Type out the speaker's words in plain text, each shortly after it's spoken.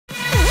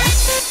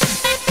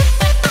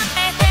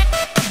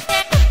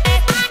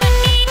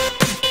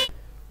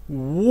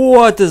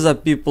What is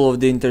up, people of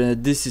the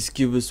internet? This is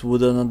Cubus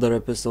with another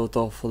episode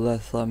of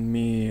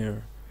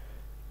LETHAMYR,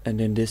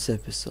 and in this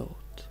episode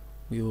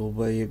we will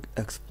be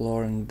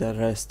exploring the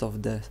rest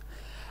of the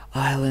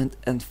island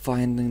and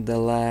finding the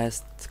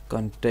last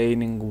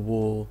containing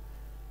wool,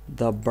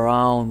 the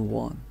brown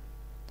one,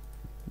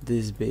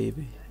 this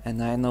baby.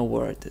 And I know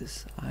where it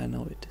is. I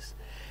know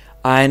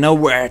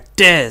where it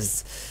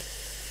is.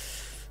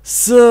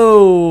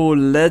 So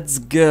let's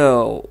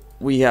go.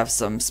 We have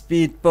some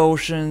speed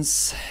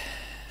potions,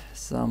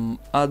 some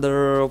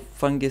other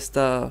funky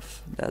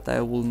stuff that I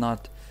will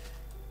not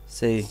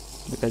say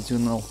because you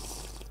know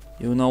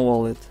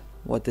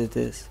what it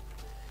is.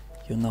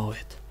 You know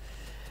it.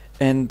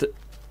 And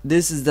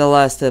this is the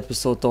last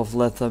episode of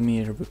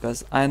LETHAMYR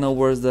because I know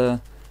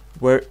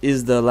where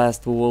is the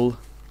last wool.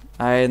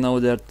 I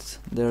know that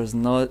there's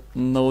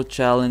no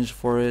challenge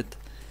for it.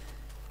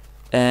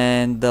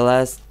 And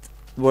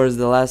where's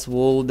the last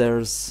wool?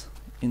 There's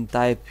in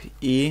type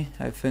E,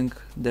 I think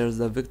there's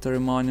the victory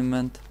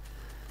monument.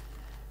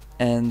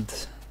 And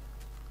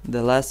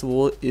the last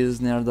wool is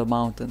near the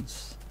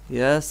mountains.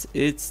 Yes,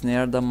 it's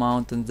near the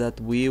mountains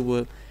that we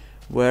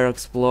were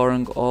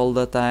exploring all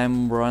the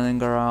time,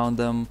 running around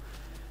them,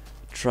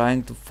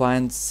 trying to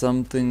find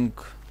something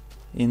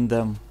in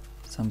them,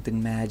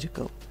 something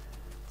magical,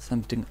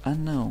 something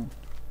unknown.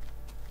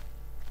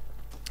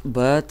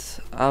 But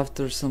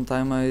after some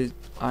time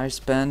I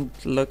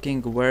spent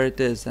looking where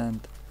it is, and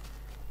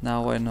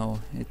now I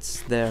know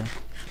it's there.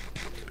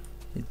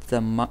 It's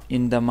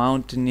in the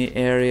mountainy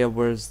area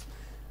where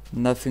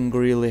nothing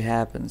really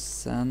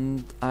happens,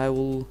 and I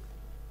will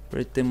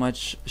pretty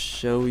much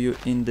show you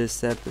in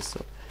this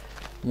episode.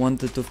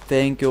 Wanted to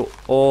thank you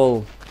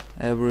all,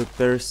 every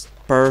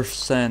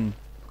person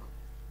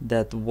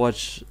that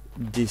watched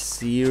this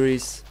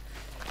series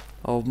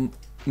of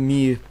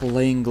me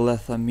playing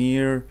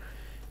LETHAMYR.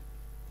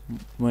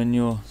 When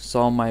you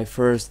saw my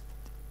first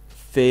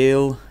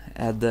fail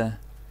at the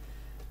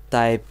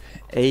type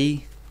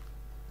A,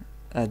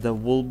 at the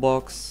wool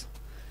box,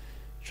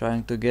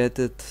 trying to get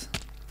it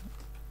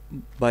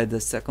by the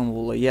second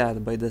wool. Yeah,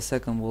 by the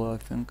second wool, I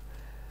think.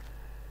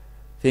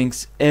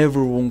 Thanks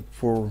everyone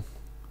for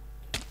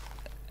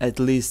at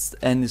least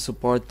any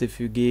support if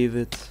you gave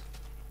it.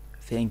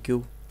 Thank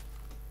you.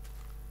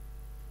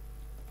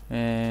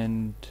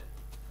 And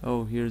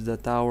oh, here's the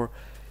tower.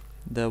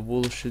 The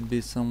wool should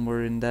be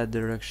somewhere in that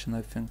direction,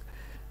 I think.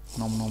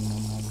 No.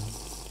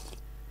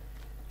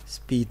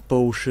 Speed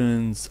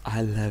potions,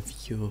 I love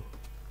you.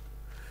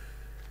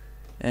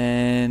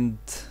 And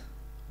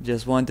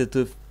just wanted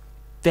to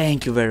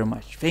thank you very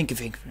much. Thank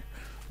you.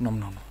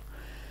 No.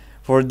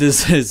 For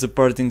this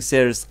supporting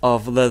series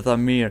of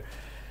LETHAMYR.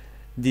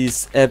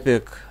 This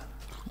epic,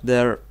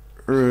 they're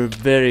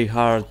very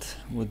hard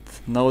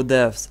with no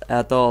deaths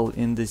at all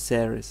in this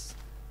series.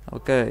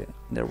 Okay,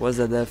 there was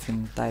a death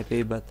in type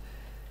A, but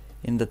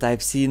in the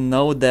type C,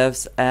 no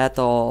deaths at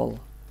all.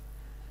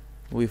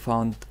 We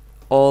found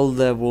all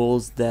the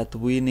wools that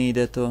we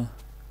needed to,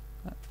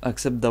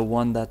 except the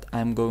one that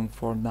I'm going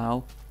for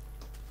now.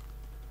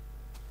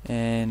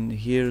 And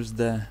here's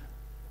the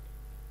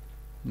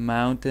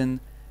mountain.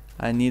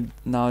 I need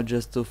now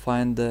just to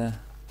find the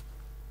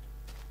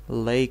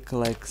lake,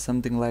 like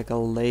something like a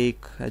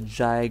lake, a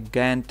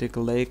gigantic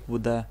lake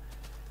with a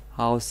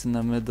house in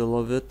the middle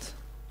of it.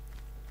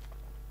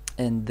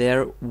 And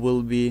there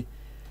will be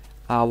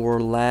our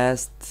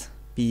last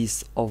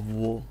piece of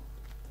wool.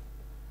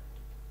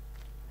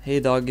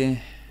 Hey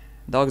doggy,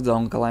 dogs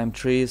don't climb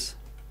trees.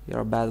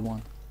 You're a bad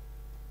one.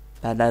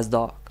 Badass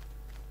dog.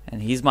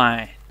 And he's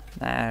mine.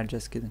 Nah,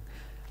 just kidding.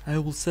 I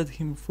will set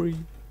him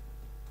free.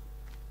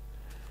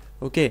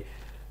 Okay,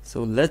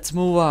 so let's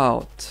move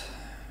out.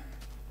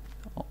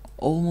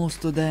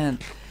 Almost to the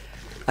end.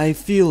 I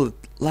feel it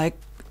like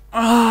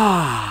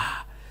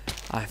I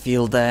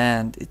feel the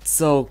end. It's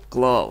so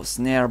close,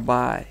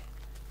 nearby.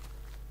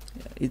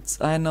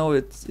 I know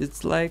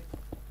it's like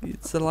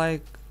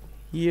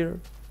here,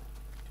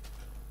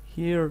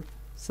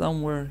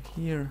 somewhere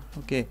here.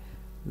 Okay,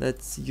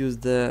 let's use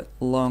the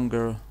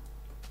longer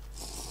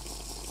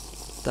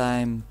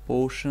time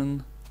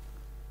potion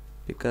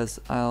because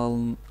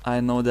I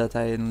know that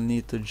I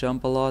need to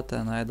jump a lot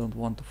and I don't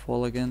want to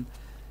fall again.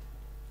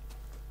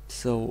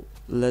 So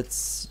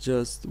let's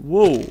just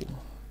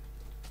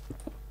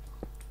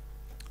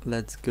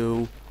let's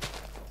go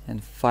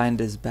and find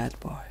this bad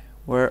boy.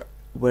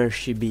 Where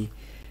she be?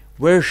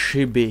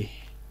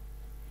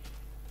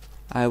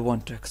 I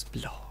want to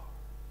explore.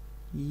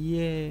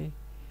 Yeah,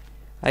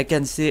 I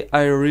can see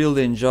I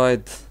really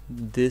enjoyed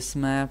this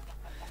map,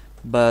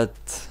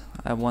 but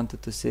I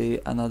wanted to say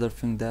another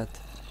thing, that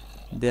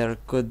there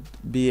could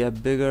be a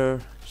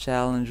bigger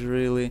challenge.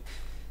 Really,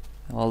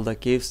 all the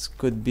caves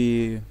could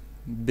be a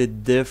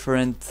bit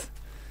different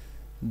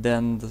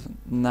than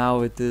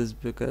now it is,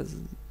 because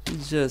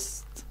it's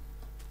just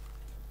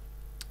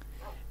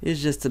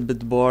a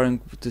bit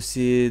boring to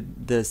see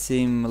the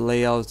same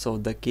layouts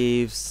of the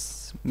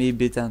caves.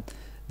 Maybe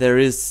there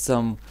is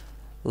some,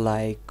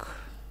 like,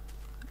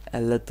 a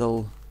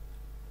little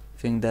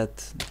thing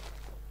that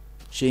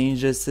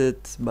changes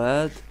it,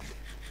 but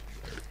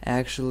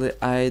actually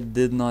I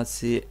did not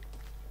see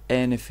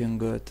anything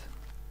good.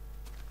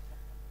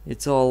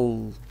 It's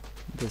all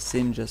the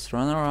same, just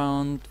run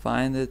around,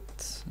 find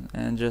it,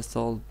 and just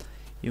all.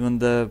 Even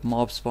the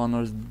mob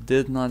spawners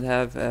did not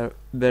have a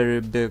very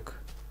big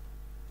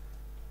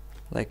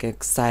like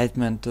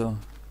excitement to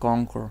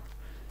conquer.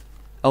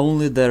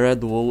 Only the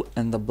red wool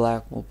and the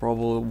black wool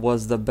probably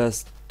was the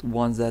best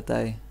ones that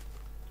I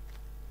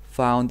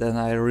found, and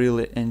I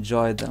really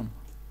enjoyed them.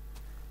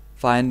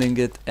 Finding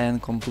it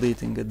and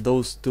completing it,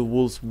 those two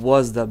wools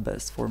was the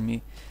best for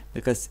me,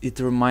 because it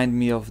reminded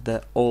me of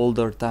the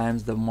older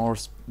times,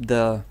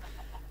 the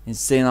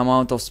insane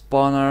amount of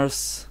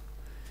spawners,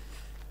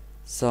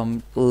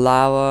 some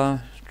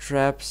lava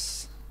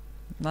traps,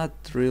 not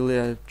really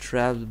a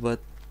traps, but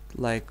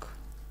like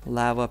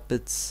lava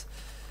pits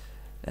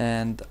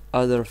and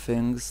other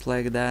things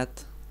like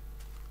that.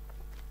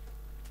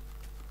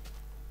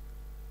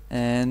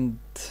 And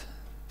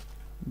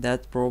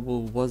that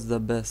probably was the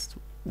best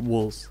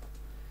wools.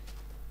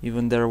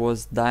 Even there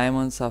was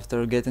diamonds.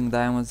 After getting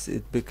diamonds,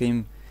 it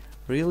became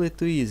really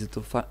too easy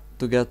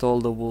to get all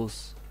the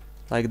wools,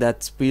 like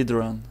that speed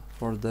run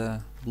for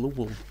the blue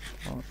wool.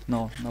 Or,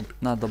 no,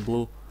 not the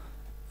blue.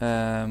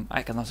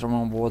 I cannot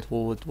remember what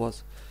wool it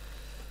was,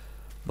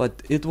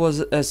 but it was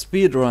a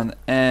speed run,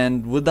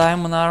 and with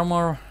diamond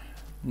armor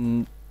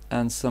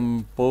and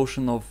some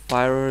potion of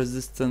fire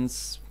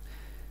resistance,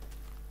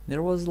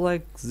 there was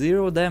like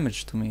 0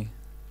 damage to me,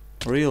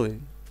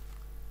 really.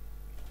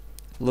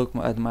 Look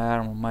at my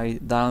armor. My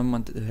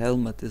diamond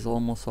helmet is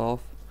almost off,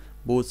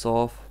 boots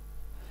off,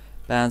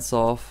 pants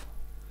off.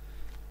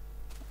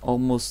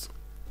 Almost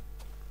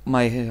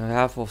my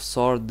half of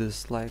sword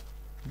is like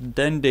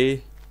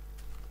dandy.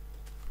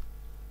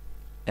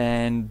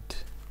 And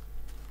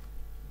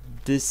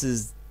this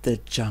is the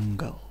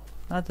jungle.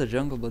 Not the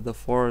jungle, but the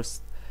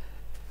forest.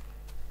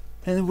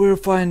 And we're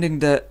finding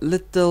the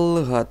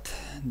little hut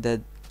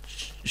that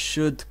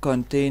should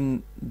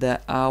contain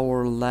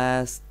our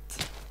last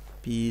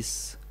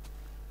piece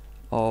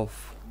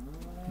of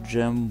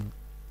gem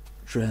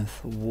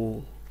strength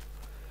wool.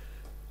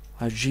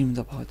 I dreamed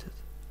about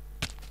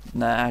it.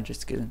 Nah,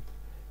 just kidding.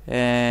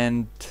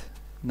 And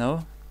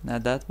no,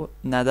 not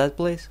that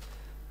place.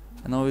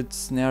 I know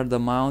it's near the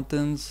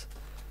mountains,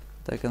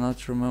 but I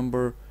cannot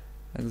remember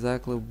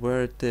exactly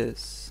where it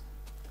is.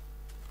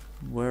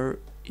 Where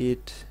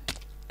it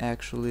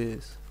actually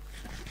is.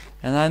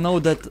 And I know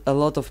that a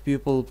lot of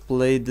people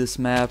play this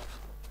map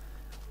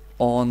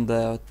on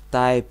the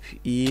type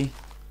E,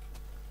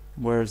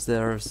 where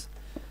there's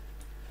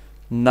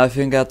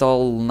nothing at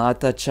all,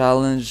 not a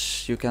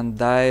challenge, you can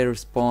die,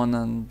 respawn,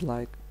 and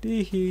like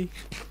teehee.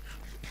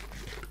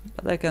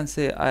 But I can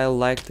say I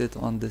liked it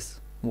on this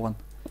one.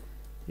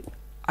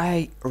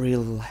 I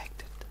really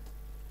liked it.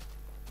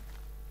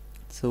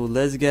 So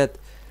let's get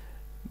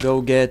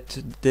going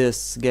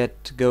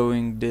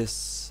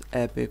this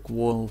epic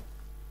wool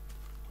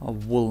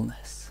of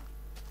woolness.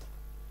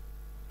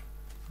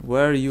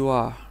 Where you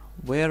are?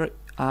 Where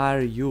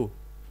are you?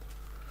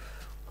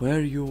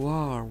 Where you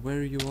are?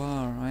 Where you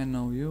are? I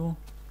know you.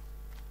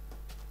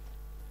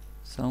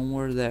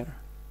 Somewhere there.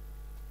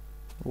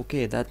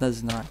 Okay, that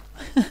doesn't rhyme.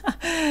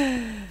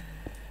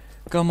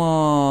 Come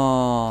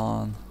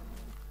on.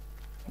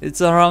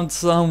 It's around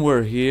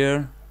somewhere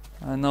here.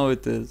 I know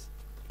it is.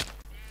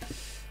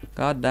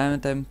 God damn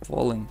it, I'm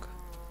falling.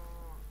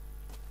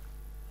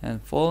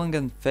 And falling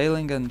and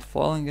failing and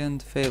falling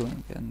and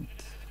failing and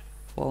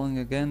falling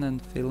again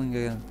and failing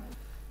again.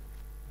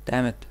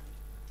 Damn it.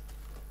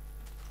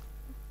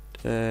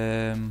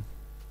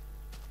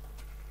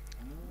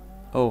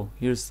 Oh,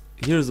 here's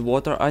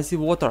water. I see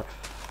water.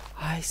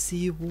 I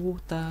see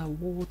water.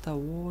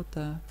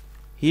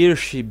 Here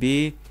she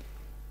be.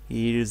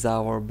 Here's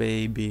our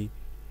baby.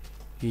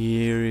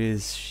 Here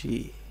is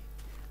she.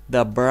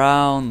 The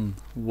brown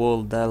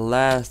wool, the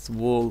last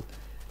wool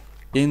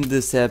in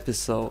this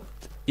episode,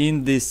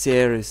 in this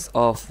series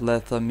of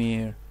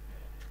LETHAMYR.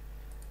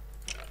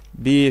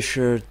 Be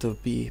sure to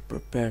be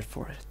prepared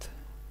for it.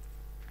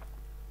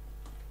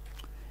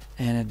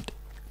 And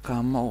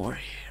come over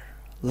here.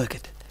 Look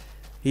at it.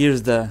 Here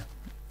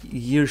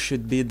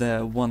should be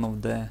the one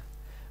of the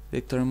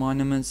victory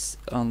monuments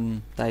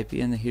on type E,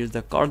 and here's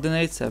the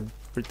coordinates,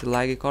 pretty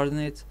laggy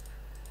coordinates.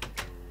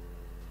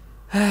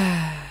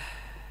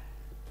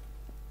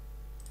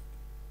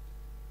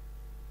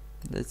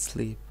 Let's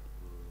sleep.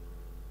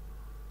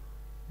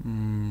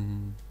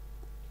 And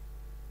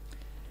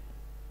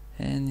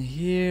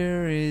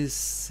here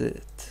is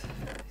it.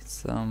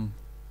 Some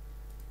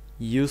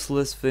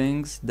useless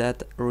things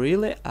that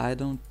really I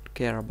don't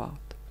care about.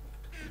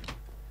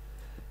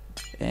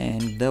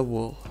 And the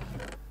wool.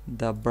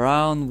 The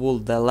brown wool,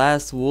 the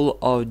last wool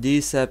of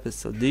this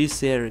episode, this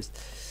series.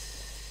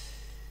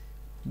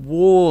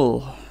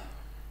 Wool.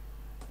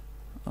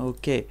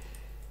 Okay.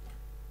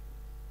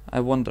 I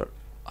wonder,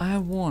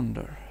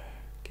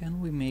 can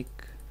we make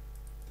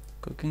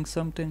cooking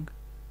something?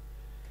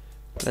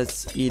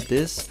 Let's eat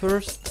this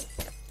first.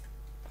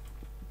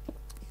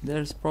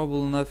 There's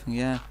probably nothing,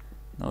 yeah.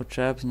 No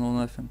traps, no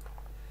nothing.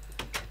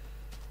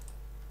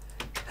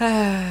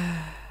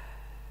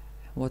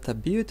 What a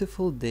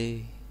beautiful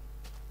day.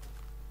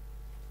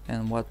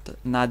 And what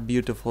not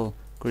beautiful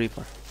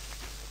creeper.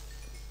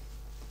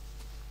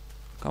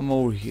 Come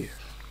over here.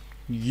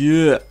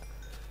 Yeah!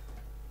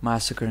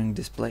 Massacring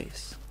this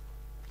place.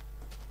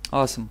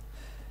 Awesome.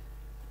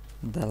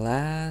 The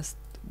last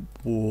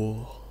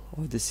wall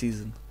of the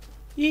season.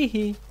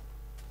 Hee.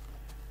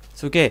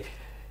 It's okay.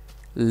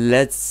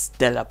 Let's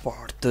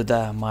teleport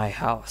to my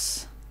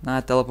house.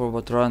 Not teleport,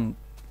 but run.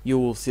 You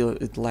will see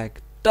it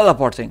like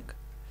teleporting.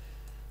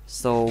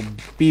 So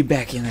be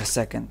back in a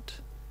second.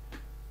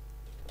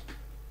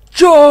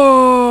 Charge!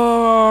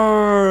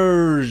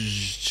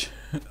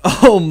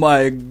 Oh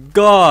my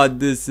god,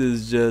 this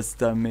is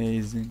just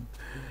amazing.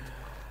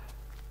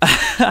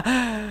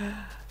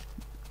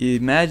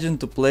 Imagine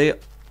to play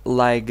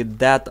like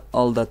that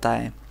all the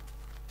time.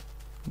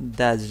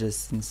 That's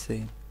just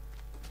insane.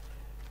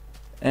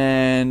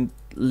 And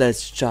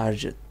let's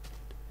charge it.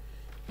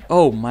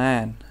 Oh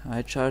man,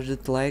 I charged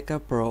it like a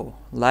pro.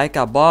 Like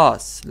a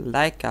boss.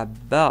 Like a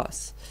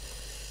boss.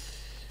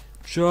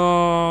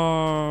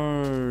 Charge.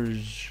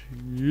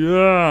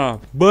 Yeah.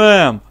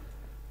 Bam.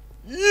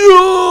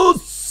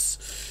 Yes.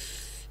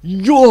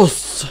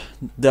 Yes.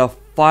 The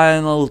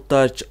final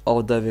touch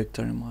of the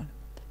victory monument.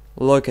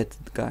 Look at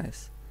it,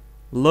 guys.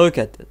 Look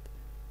at it.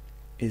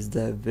 It's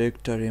the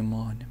victory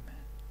monument.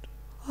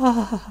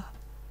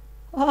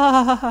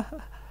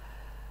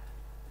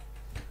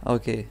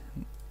 Okay,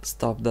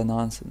 stop the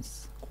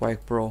nonsense.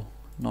 Quite pro.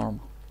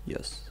 Normal.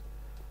 Yes.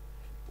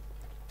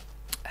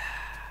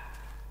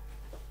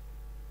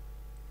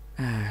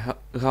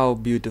 How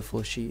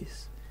beautiful she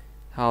is.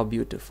 How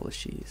beautiful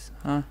she is.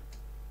 Huh?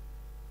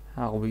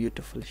 How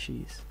beautiful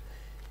she is.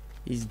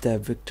 It's the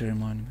victory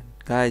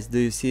monument. Guys, do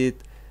you see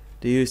it?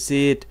 Do you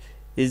see it?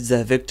 It's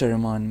the victory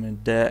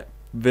monument. The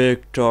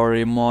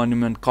victory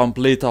monument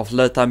complete of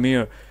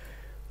LETHAMYR.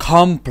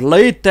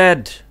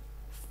 Completed!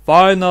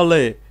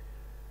 Finally!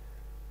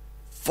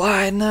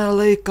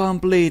 Finally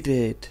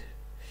completed!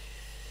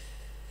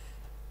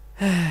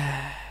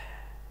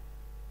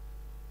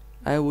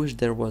 I wish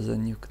there was a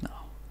nuke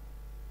now.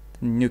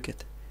 To nuke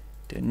it.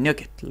 To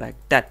nuke it like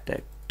that.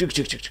 Like tick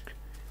tick tick tick.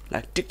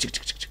 Like tick tick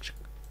tick tick tick.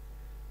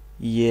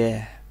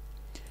 Yeah.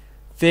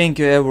 Thank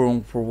you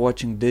everyone for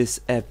watching this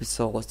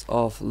episode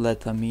of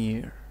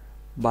LETHAMYR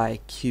by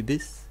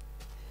Cubis.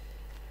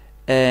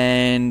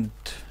 And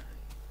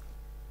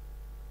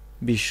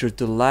be sure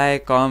to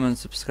like, comment,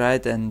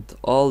 subscribe and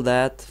all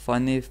that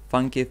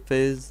funky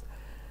fizz.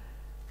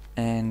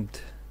 And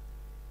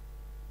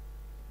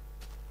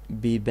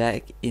be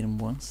back in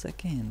 1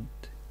 second.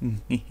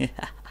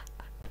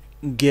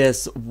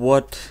 Guess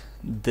what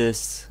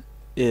this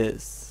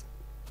is?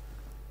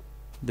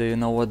 Do you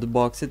know what the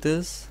box it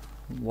is?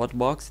 What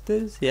box it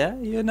is? Yeah,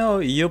 you know,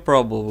 you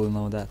probably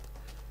know that.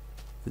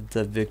 It's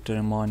the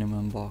Victory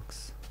Monument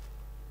box.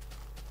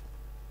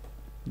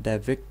 The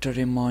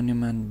Victory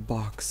Monument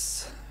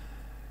box.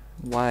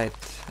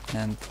 White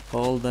and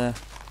all the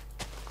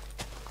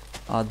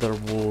other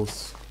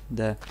walls.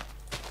 The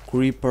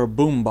Creeper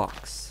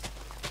Boombox.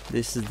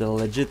 This is the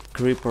legit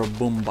Creeper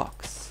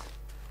Boombox.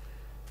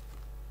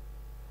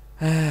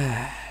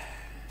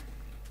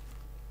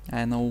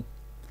 I know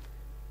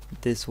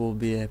this will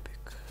be epic.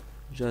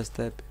 Just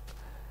epic.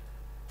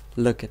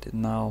 Look at it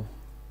now.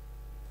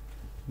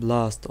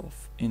 Blast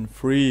off in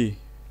 3,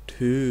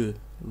 2,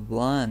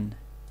 1.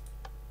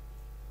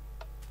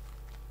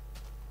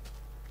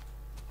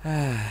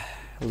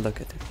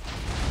 Look at it.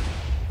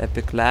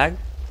 Epic lag.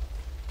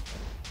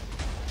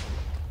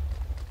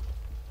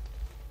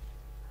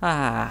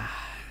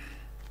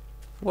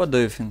 What do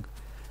you think?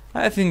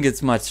 I think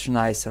it's much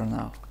nicer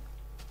now.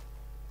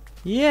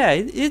 Yeah,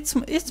 it's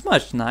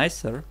much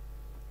nicer.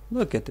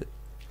 Look at it.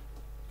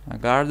 My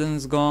garden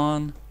is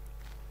gone.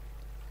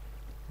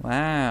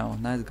 Wow,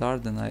 nice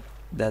garden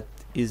that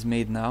is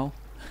made now.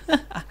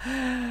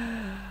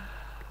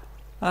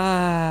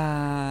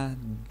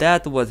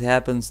 That's what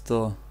happens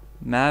to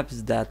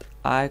maps that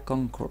I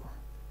conquer.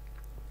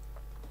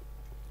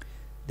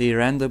 They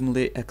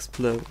randomly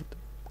explode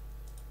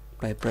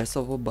by press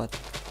of a button.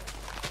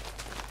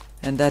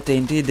 And that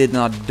TNT did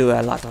not do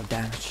a lot of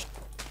damage.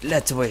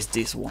 Let's waste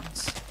these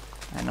ones.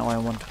 I know I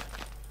want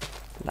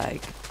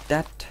like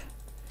that.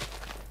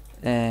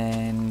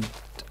 And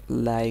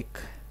like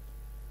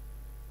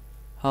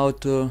how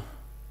to,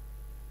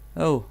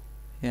 oh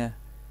yeah,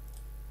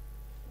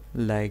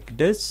 like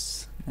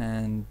this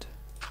and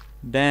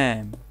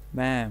damn,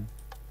 bam.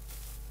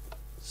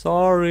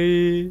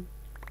 Sorry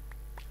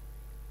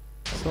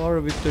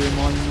Victory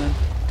Monument.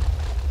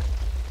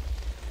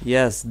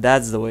 Yes,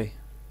 that's the way.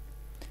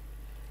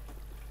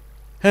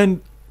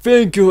 And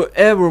thank you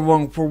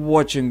everyone for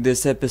watching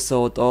this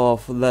episode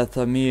of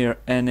LETHAMYR,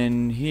 and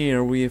in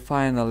here we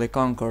finally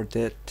conquered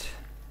it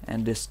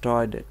and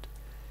destroyed it.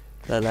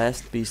 The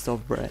last piece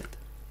of bread.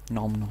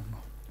 Nom nom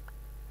nom.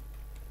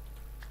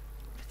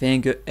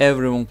 Thank you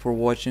everyone for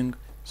watching,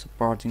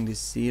 supporting this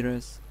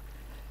series,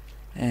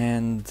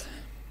 and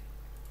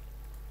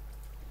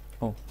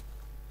Oh,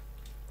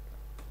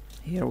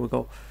 here we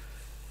go.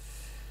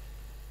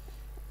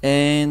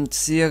 And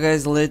see you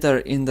guys later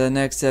in the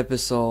next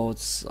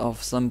episodes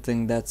of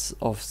something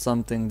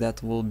that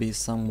will be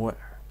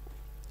somewhere.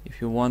 If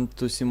you want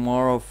to see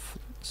more of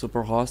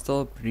Super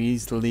Hostel,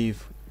 please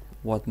leave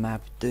what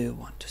map do you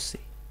want to see.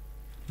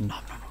 No.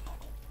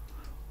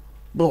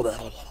 Blah, blah,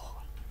 blah,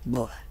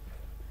 blah.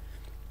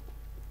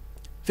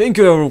 Thank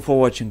you everyone for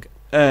watching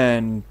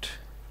and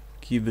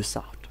keep this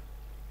out.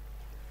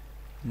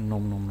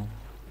 No.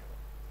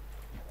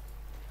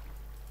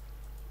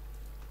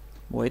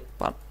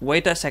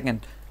 Wait a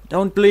second.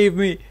 Don't leave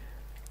me.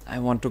 I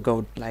want to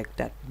go like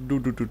that.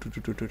 Do.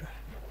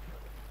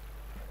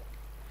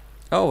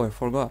 Oh, I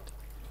forgot.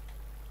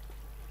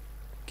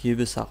 Keep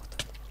this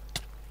out.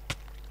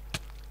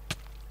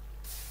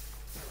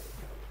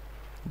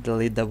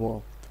 Delete the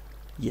world.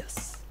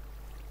 Yes.